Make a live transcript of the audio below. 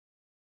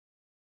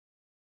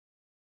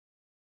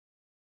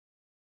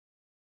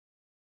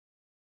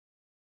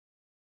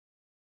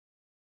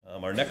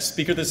Our next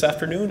speaker this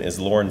afternoon is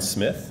Lauren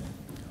Smith.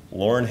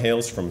 Lauren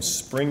hails from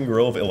Spring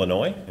Grove,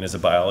 Illinois, and is a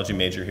biology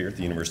major here at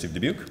the University of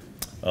Dubuque.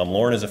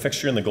 Lauren is a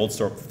fixture in the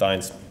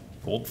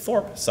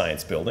Goldthorpe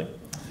Science Building,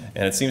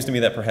 and it seems to me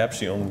that perhaps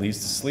she only leaves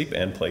to sleep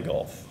and play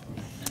golf.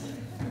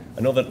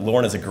 I know that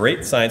Lauren is a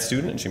great science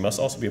student, and she must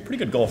also be a pretty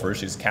good golfer.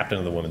 She's captain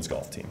of the women's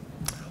golf team.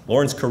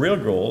 Lauren's career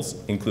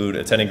goals include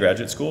attending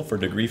graduate school for a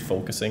degree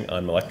focusing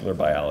on molecular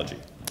biology,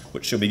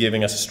 which she'll be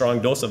giving us a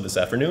strong dose of this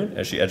afternoon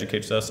as she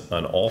educates us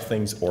on all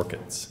things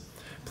orchids.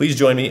 Please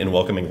join me in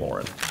welcoming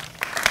Lauren.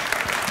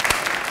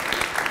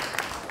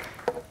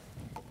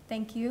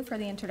 Thank you for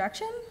the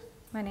introduction.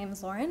 My name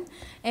is Lauren,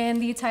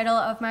 and the title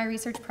of my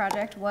research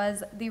project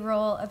was The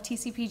Role of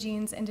TCP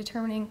Genes in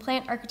Determining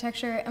Plant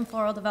Architecture and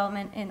Floral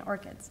Development in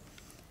Orchids.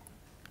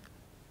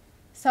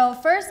 So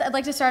first, I'd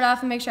like to start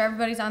off and make sure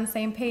everybody's on the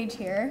same page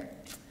here.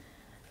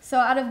 So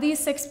out of these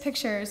 6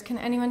 pictures, can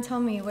anyone tell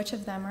me which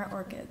of them are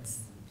orchids?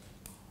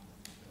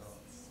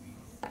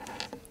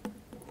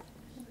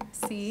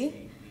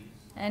 C.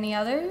 Any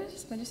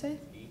others? What did you say?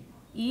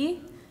 E?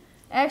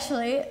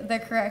 Actually, the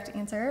correct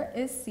answer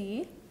is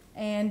C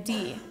and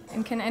D.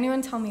 And can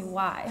anyone tell me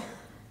why?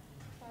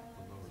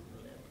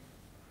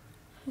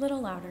 A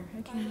little louder.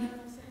 I can't.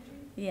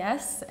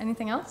 Yes.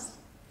 Anything else?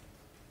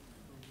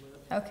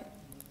 Okay.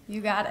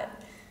 You got it.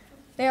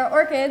 They are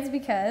orchids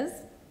because,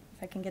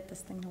 if I can get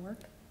this thing to work.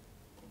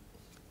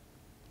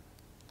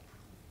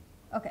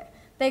 Okay.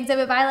 They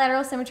exhibit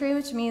bilateral symmetry,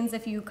 which means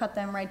if you cut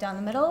them right down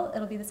the middle,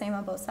 it'll be the same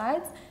on both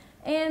sides.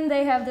 And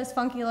they have this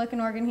funky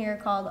looking organ here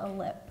called a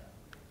lip.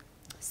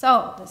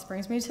 So this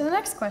brings me to the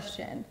next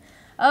question.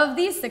 Of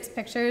these 6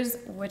 pictures,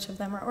 which of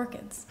them are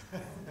orchids?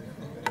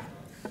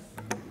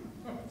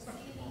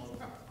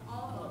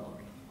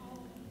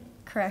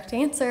 Correct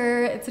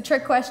answer. It's a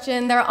trick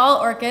question. They're all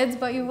orchids,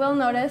 but you will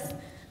notice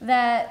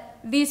that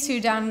these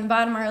 2 down in the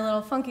bottom are a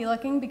little funky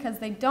looking because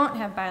they don't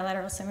have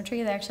bilateral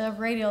symmetry. They actually have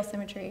radial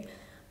symmetry.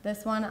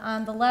 This one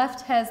on the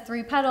left has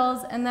 3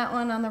 petals, and that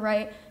one on the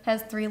right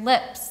has 3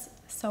 lips.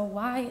 So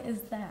why is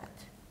that?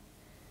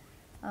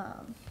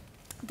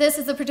 This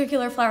is a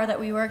particular flower that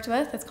we worked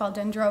with. It's called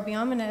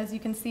Dendrobium, and as you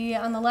can see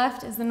on the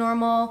left is the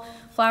normal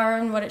flower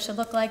and what it should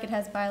look like. It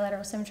has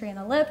bilateral symmetry and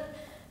a lip.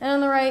 And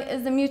on the right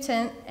is the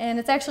mutant, and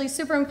it's actually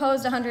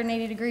superimposed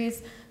 180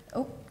 degrees.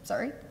 Oh,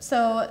 sorry.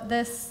 So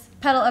this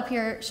petal up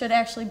here should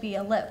actually be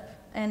a lip,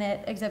 and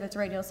it exhibits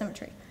radial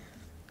symmetry.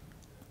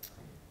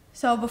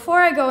 So before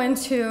I go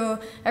into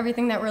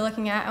everything that we're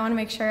looking at, I want to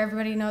make sure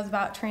everybody knows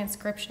about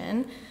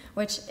transcription,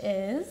 which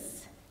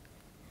is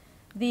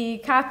the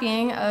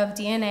copying of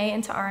DNA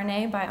into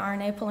RNA by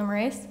RNA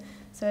polymerase.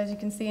 So as you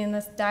can see in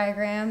this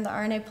diagram, the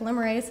RNA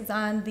polymerase is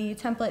on the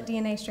template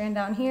DNA strand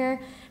down here,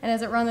 and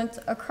as it runs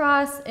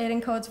across, it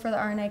encodes for the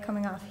RNA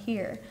coming off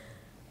here.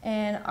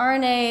 And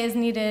RNA is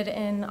needed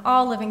in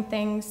all living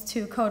things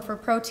to code for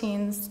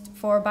proteins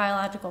for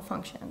biological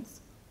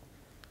functions.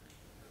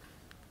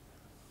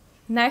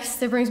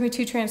 Next, it brings me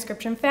to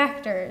transcription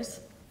factors.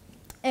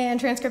 And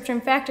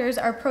transcription factors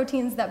are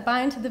proteins that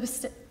bind to the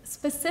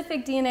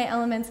specific DNA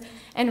elements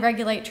and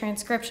regulate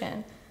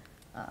transcription.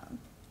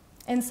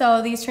 And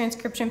so these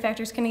transcription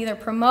factors can either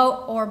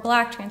promote or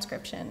block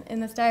transcription. In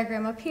this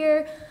diagram up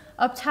here,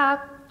 up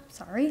top,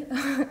 sorry,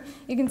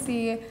 you can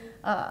see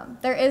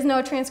there is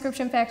no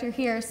transcription factor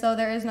here, so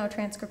there is no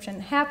transcription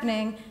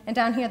happening. And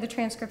down here, the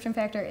transcription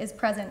factor is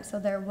present,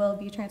 so there will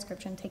be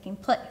transcription taking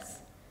place.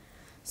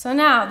 So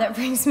now that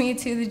brings me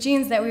to the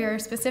genes that we are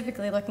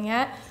specifically looking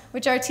at,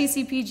 which are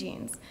TCP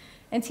genes.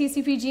 And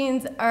TCP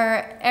genes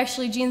are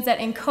actually genes that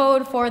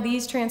encode for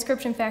these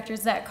transcription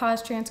factors that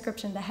cause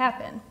transcription to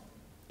happen.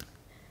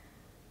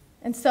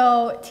 And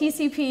so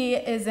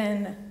TCP is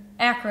an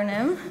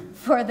acronym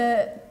for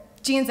the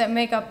genes that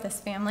make up this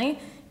family.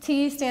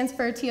 T stands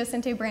for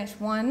teosinte branch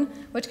 1,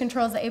 which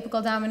controls the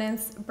apical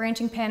dominance,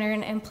 branching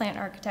pattern, and plant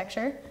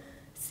architecture.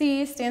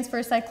 C stands for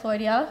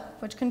cycloidea,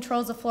 which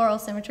controls the floral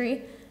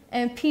symmetry.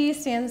 And P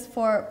stands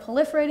for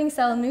proliferating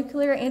cell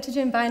nuclear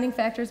antigen binding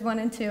factors 1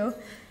 and 2,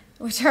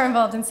 which are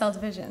involved in cell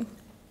division.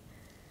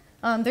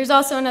 There's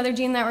also another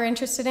gene that we're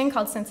interested in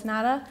called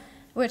cincinnatus,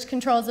 which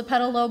controls the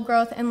petal lobe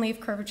growth and leaf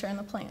curvature in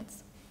the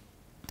plants.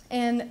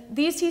 And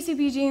these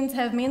TCP genes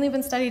have mainly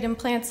been studied in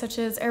plants such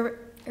as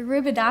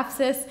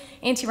Arabidopsis,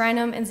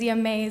 Antirrhinum, and Zea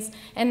mays,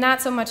 and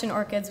not so much in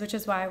orchids, which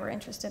is why we're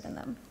interested in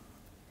them.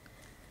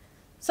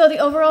 So the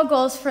overall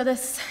goals for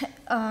this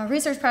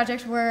research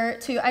project were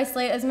to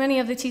isolate as many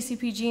of the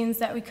TCP genes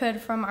that we could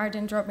from our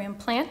Dendrobium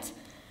plant.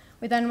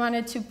 We then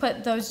wanted to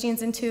put those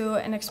genes into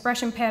an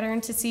expression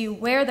pattern to see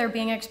where they're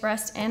being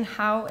expressed and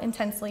how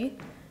intensely.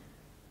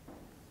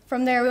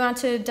 From there, we want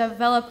to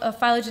develop a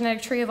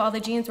phylogenetic tree of all the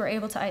genes we're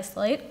able to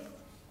isolate,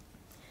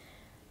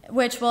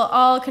 which will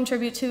all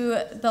contribute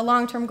to the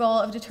long-term goal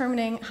of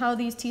determining how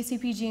these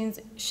TCP genes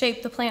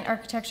shape the plant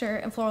architecture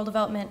and floral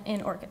development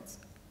in orchids.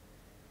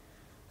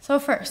 So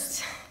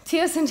first,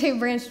 teosinte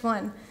branch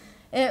 1.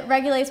 It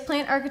regulates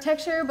plant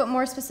architecture, but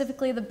more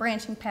specifically the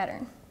branching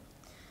pattern.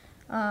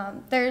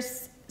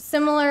 There's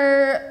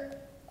similar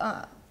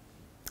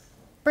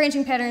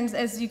branching patterns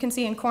as you can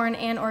see in corn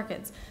and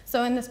orchids.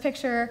 So in this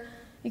picture,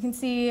 you can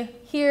see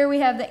here we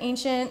have the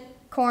ancient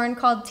corn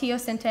called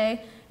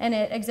teosinte, and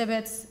it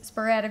exhibits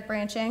sporadic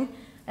branching.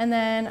 And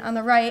then on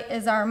the right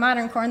is our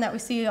modern corn that we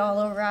see all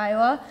over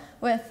Iowa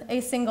with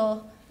a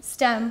single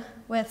stem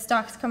with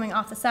stalks coming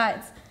off the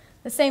sides.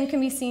 The same can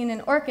be seen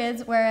in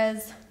orchids,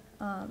 whereas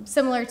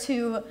similar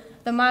to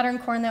the modern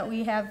corn that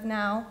we have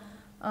now,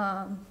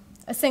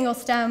 a single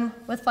stem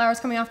with flowers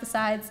coming off the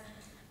sides,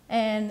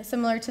 and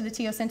similar to the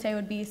teosinte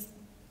would be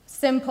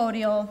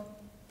sympodial,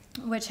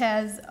 which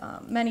has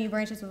many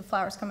branches with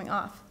flowers coming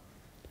off.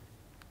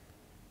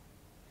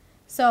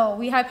 So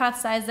we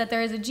hypothesized that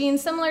there is a gene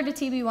similar to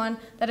TB1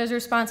 that is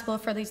responsible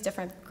for these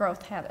different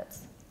growth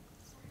habits.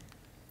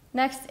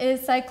 Next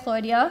is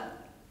cycloidea.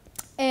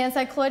 And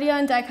cycloidea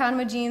and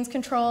dichotoma genes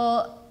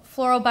control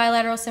floral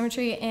bilateral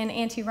symmetry in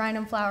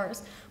antirrhinum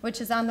flowers, which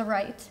is on the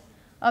right.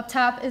 Up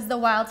top is the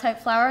wild type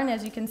flower, and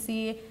as you can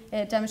see,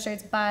 it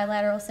demonstrates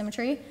bilateral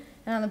symmetry.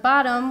 And on the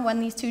bottom,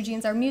 when these two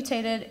genes are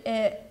mutated,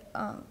 it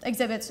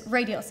exhibits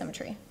radial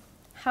symmetry.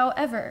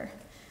 However,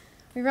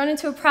 we run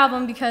into a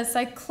problem because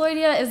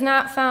cycloidea is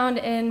not found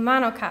in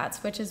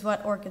monocots, which is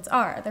what orchids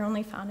are. They're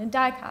only found in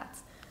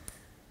dicots.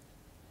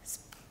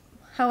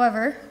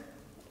 However,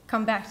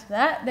 come back to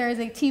that, there is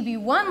a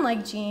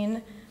TB1-like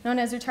gene known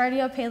as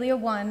Retardia palea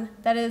 1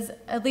 that is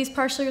at least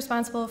partially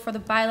responsible for the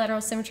bilateral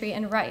symmetry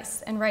in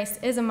rice, and rice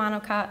is a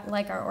monocot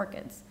like our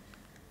orchids.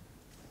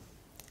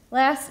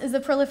 Last is the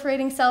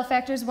proliferating cell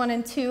factors 1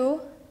 and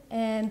 2,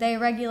 and they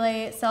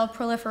regulate cell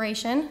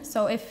proliferation.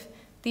 So if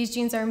these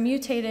genes are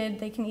mutated,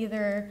 they can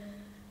either,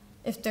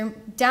 if they're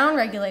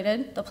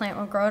downregulated, the plant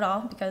won't grow at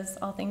all because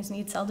all things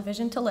need cell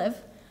division to live.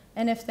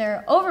 And if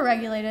they're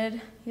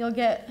overregulated, you'll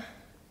get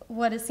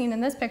what is seen in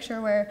this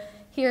picture where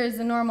here is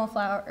a normal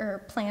flower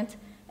or plant,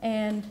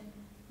 and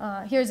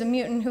here's a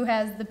mutant who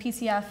has the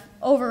PCF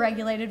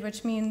overregulated,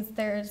 which means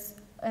there's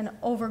an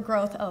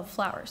overgrowth of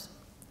flowers.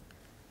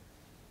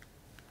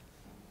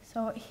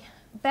 So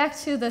back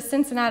to the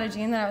Cincinnati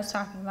gene that I was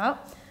talking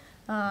about.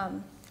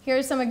 Here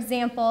are some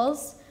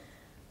examples.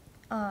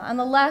 On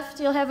the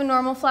left, you'll have a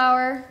normal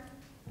flower,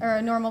 or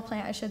a normal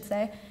plant, I should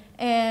say,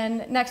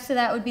 and next to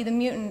that would be the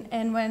mutant.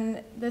 And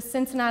when the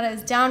Cincinnati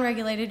is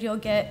downregulated, you'll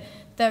get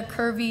the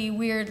curvy,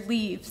 weird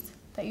leaves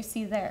that you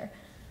see there.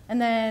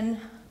 And then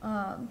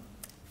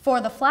for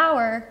the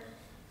flower,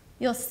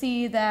 you'll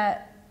see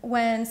that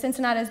when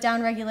Cincinnati is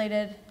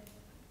downregulated,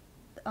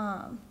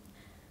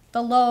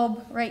 the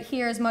lobe right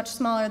here is much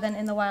smaller than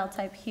in the wild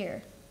type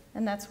here,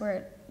 and that's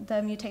where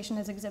the mutation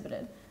is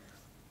exhibited.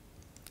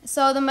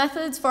 So the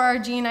methods for our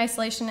gene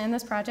isolation in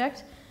this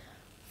project: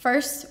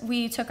 first,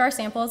 we took our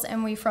samples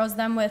and we froze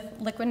them with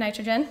liquid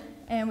nitrogen,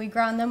 and we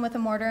ground them with a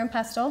mortar and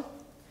pestle.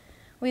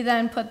 We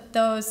then put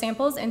those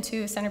samples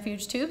into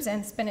centrifuge tubes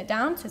and spin it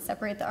down to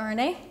separate the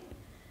RNA.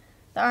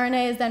 The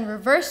RNA is then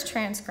reverse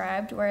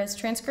transcribed, whereas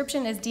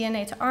transcription is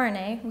DNA to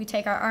RNA. We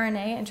take our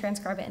RNA and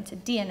transcribe it into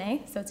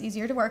DNA, so it's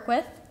easier to work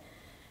with.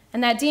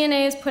 And that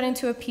DNA is put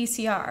into a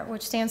PCR,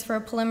 which stands for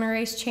a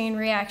polymerase chain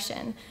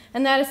reaction.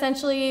 And that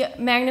essentially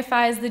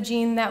magnifies the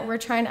gene that we're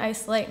trying to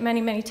isolate many,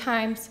 many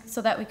times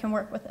so that we can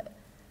work with it.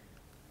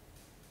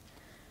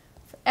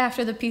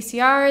 After the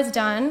PCR is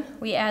done,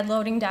 we add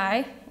loading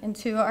dye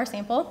into our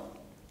sample.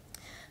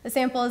 The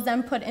sample is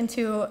then put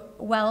into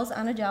wells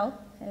on a gel,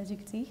 as you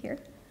can see here.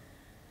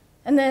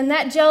 And then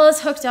that gel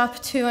is hooked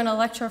up to an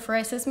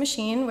electrophoresis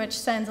machine, which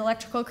sends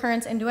electrical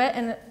currents into it,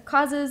 and it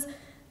causes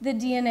the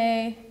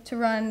DNA to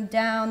run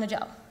down the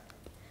gel.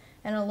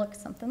 And it'll look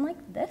something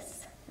like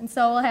this. And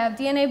so we'll have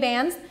DNA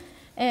bands,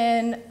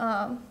 and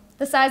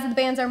the size of the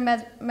bands are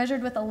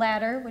measured with a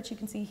ladder, which you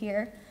can see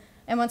here.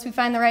 And once we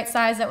find the right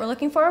size that we're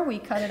looking for, we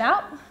cut it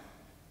out,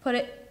 put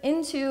it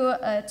into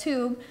a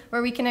tube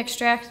where we can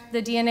extract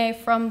the DNA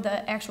from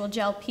the actual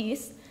gel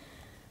piece.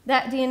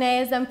 That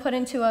DNA is then put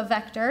into a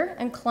vector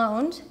and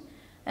cloned,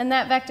 and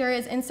that vector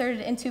is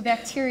inserted into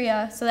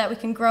bacteria so that we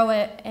can grow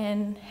it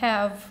and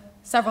have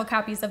several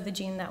copies of the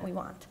gene that we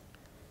want.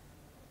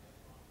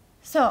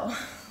 So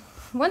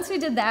once we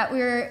did that,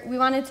 we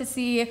wanted to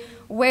see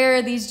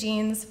where these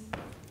genes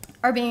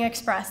are being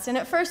expressed. And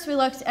at first we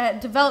looked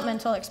at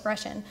developmental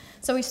expression.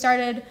 So we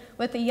started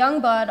with the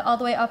young bud all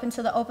the way up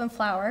into the open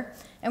flower,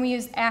 and we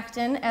used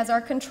actin as our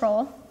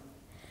control.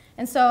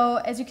 And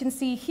so as you can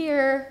see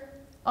here,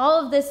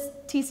 all of this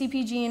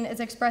TCP gene is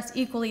expressed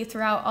equally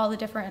throughout all the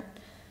different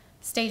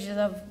stages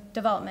of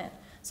development.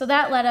 So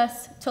that led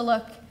us to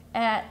look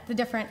at the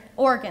different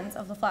organs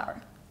of the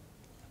flower.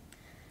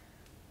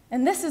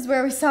 And this is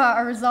where we saw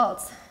our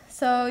results.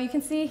 So you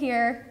can see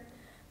here,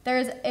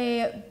 there's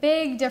a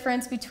big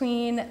difference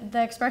between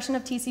the expression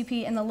of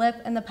TCP in the lip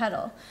and the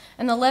petal.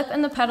 And the lip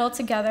and the petal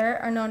together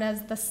are known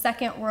as the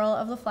second whorl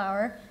of the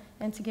flower.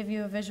 And to give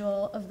you a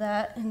visual of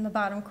that, in the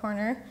bottom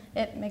corner,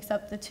 it makes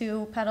up the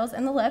two petals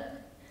and the lip.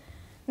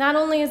 Not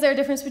only is there a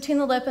difference between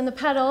the lip and the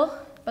petal,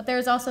 but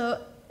there's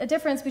also a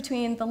difference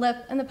between the lip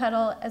and the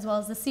petal as well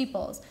as the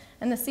sepals.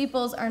 And the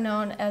sepals are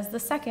known as the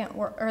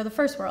the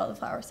first whorl of the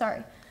flower,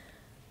 sorry.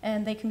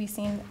 And they can be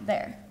seen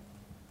there.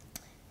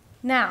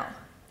 Now,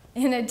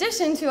 In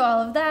addition to all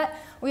of that,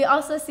 we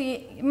also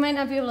see, you might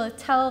not be able to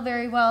tell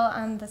very well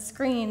on the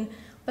screen,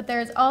 but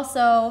there's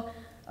also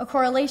a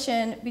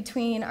correlation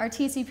between our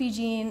TCP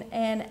gene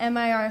and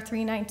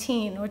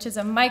MIR319, which is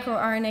a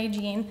microRNA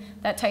gene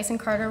that Tyson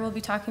Carter will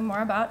be talking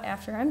more about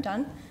after I'm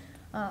done.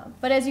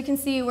 But as you can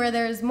see, where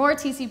there's more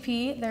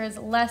TCP, there's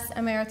less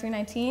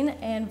MIR319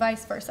 and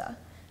vice versa.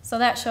 So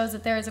that shows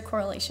that there is a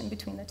correlation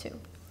between the two.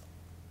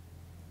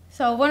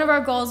 So one of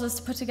our goals was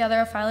to put together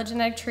a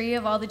phylogenetic tree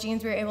of all the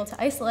genes we were able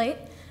to isolate,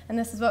 and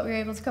this is what we were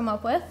able to come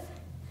up with.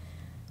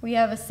 We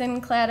have a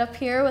syn clade up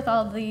here with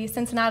all the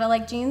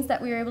Cincinnati-like genes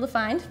that we were able to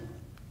find.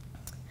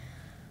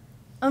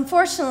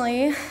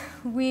 Unfortunately,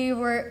 we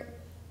were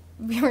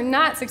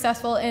not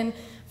successful in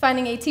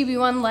finding a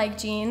TB1-like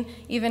gene,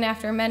 even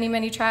after many,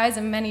 many tries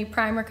and many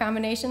primer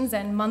combinations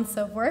and months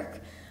of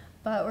work.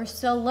 But we're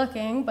still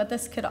looking, but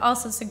this could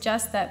also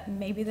suggest that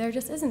maybe there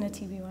just isn't a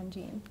TB1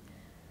 gene.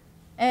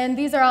 And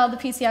these are all the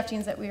PCF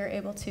genes that we were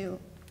able to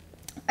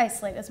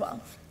isolate as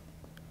well.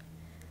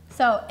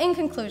 So in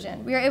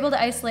conclusion, we were able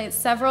to isolate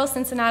several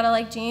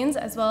Cincinnati-like genes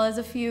as well as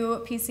a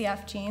few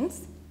PCF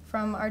genes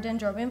from our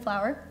dendrobium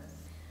flower.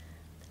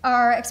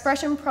 Our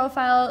expression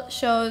profile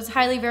shows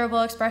highly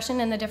variable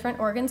expression in the different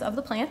organs of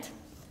the plant.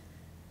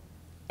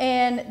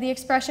 And the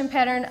expression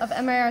pattern of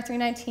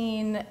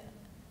MIR319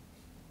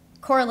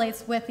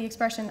 correlates with the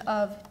expression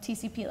of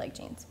TCP-like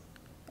genes,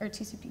 or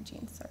TCP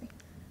genes, sorry.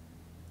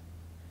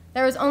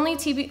 There was only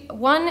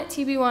one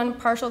TB1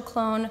 partial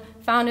clone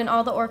found in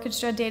all the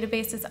Orchidra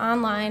databases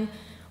online,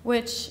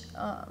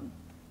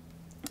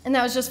 and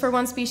that was just for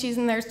one species,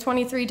 and there's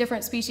 23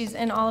 different species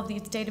in all of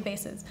these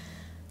databases.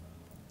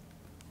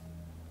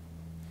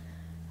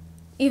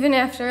 Even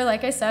after,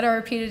 like I said, our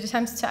repeated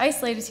attempts to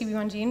isolate a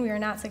TB1 gene, we were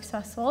not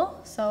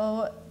successful.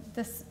 So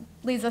this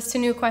leads us to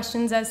new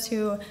questions as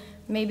to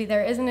maybe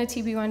there isn't a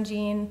TB1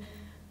 gene.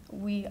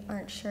 We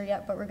aren't sure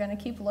yet, but we're going to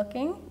keep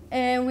looking.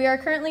 And we are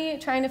currently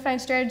trying to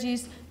find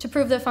strategies to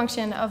prove the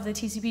function of the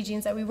TCP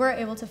genes that we were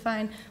able to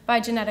find by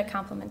genetic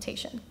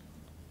complementation.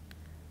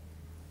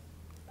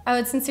 I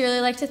would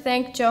sincerely like to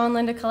thank Joe and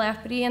Linda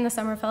Calapity and the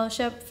Summer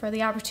Fellowship for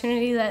the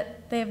opportunity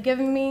that they have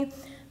given me,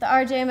 the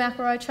R.J.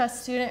 McElroy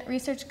Trust Student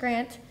Research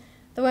Grant,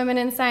 the Women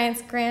in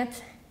Science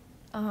Grant,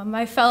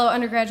 my fellow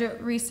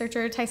undergraduate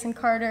researcher, Tyson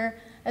Carter,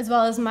 as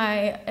well as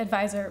my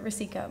advisor,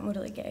 Rasika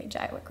Mudalige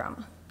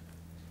Jayawikrama.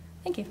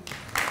 Thank you.